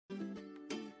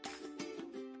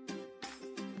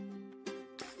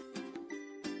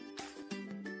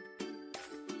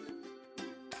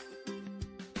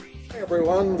Hey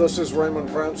everyone, this is Raymond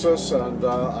Francis, and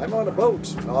I'm on a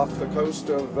boat off the coast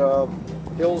of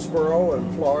Hillsborough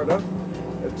in Florida.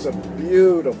 It's a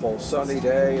beautiful sunny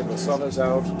day and the sun is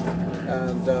out,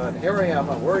 and here I am.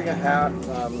 I'm wearing a hat,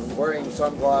 I'm wearing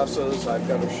sunglasses, I've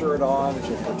got a shirt on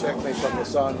to protect me from the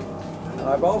sun, and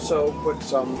I've also put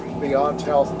some Beyond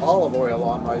Health olive oil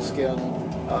on my skin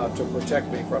to protect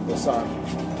me from the sun.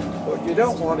 What you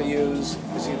don't want to use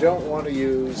is you don't want to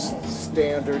use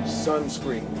standard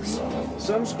sunscreens.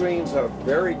 Sunscreens are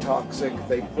very toxic,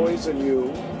 they poison you,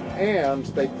 and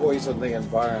they poison the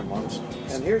environment.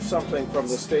 And here's something from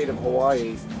the state of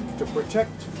Hawaii. To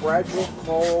protect fragile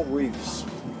coral reefs,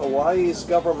 Hawaii's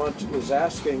government is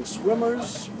asking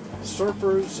swimmers,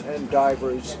 surfers, and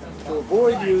divers to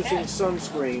avoid using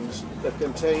sunscreens that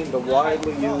contain the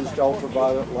widely used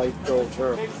ultraviolet light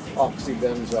filter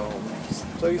oxybenzone.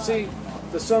 So you see,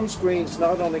 the sunscreens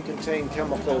not only contain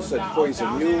chemicals that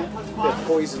poison you, they're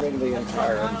poisoning the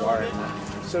entire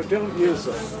environment. So don't use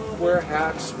them. Wear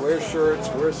hats, wear shirts,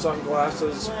 wear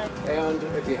sunglasses, and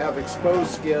if you have exposed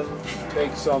skin,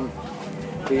 take some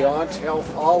Beyond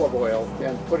Health olive oil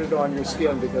and put it on your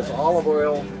skin, because olive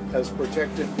oil has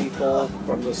protected people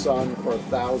from the sun for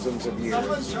thousands of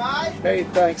years. Hey,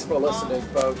 thanks for listening,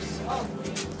 folks.